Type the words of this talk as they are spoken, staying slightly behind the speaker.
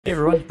Hey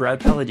everyone, Brad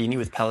Palladini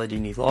with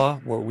Palladini Law,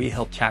 where we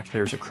help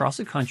taxpayers across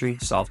the country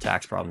solve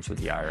tax problems with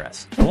the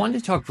IRS. I wanted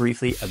to talk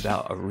briefly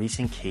about a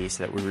recent case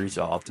that we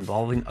resolved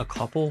involving a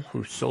couple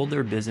who sold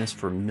their business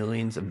for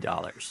millions of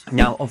dollars.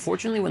 Now,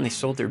 unfortunately, when they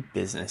sold their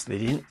business, they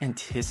didn't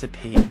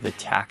anticipate the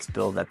tax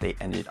bill that they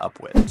ended up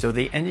with. So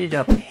they ended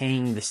up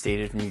paying the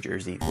state of New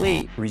Jersey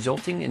late,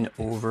 resulting in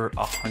over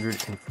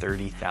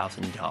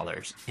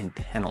 $130,000 in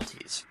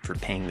penalties for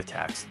paying the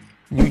tax.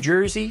 New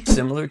Jersey,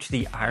 similar to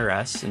the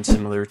IRS and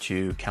similar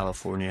to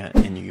California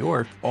and New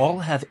York, all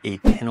have a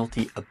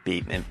penalty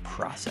abatement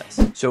process.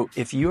 So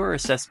if you are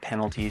assessed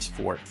penalties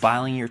for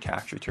filing your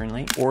tax return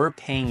late or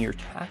paying your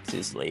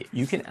taxes late,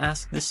 you can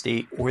ask the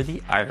state or the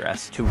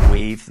IRS to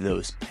waive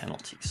those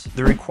penalties.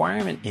 The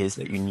requirement is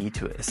that you need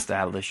to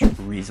establish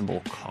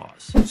reasonable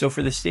cause. So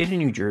for the state of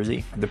New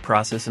Jersey, the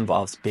process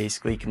involves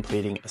basically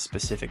completing a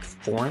specific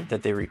form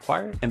that they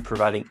require and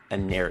providing a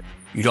narrative.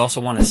 You'd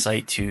also want to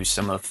cite to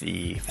some of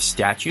the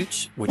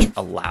statutes which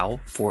allow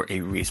for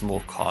a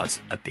reasonable cause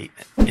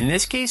abatement. In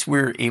this case, we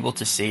were able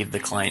to save the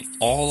client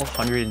all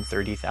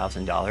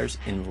 $130,000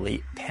 in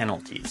late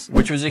penalties,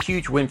 which was a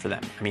huge win for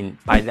them. I mean,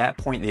 by that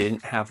point, they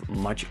didn't have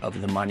much of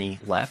the money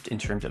left in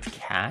terms of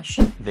cash.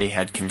 They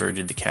had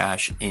converted the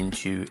cash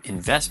into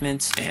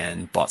investments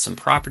and bought some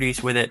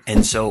properties with it.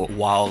 And so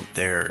while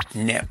their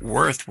net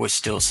worth was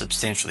still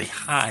substantially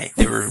high,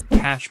 they were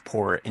cash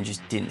poor and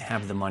just didn't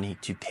have the money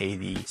to pay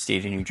the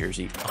state of New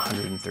Jersey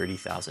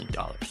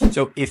 $130,000.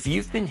 So if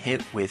you've been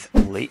hit with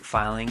late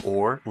filing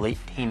or late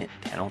payment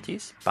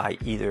penalties by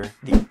either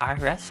the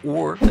IRS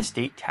or a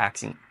state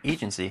taxing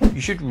agency, you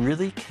should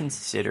really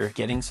consider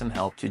getting some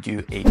help to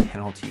do a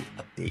penalty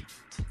abatement.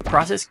 The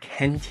process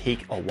can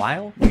take a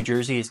while. New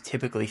Jersey is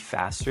typically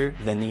faster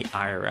than the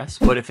IRS,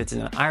 but if it's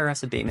an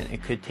IRS abatement,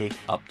 it could take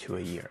up to a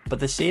year. But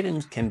the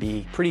savings can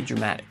be pretty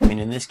dramatic. I mean,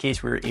 in this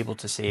case, we were able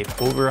to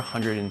save over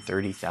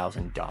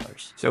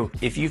 $130,000. So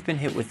if you've been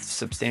hit with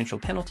substantial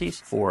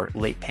penalties for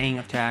late paying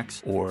of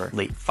tax or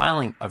late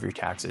filing of your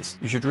taxes,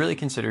 you should really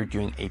consider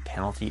doing a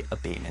penalty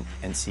abatement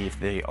and see if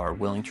they are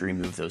willing to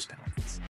remove those penalties.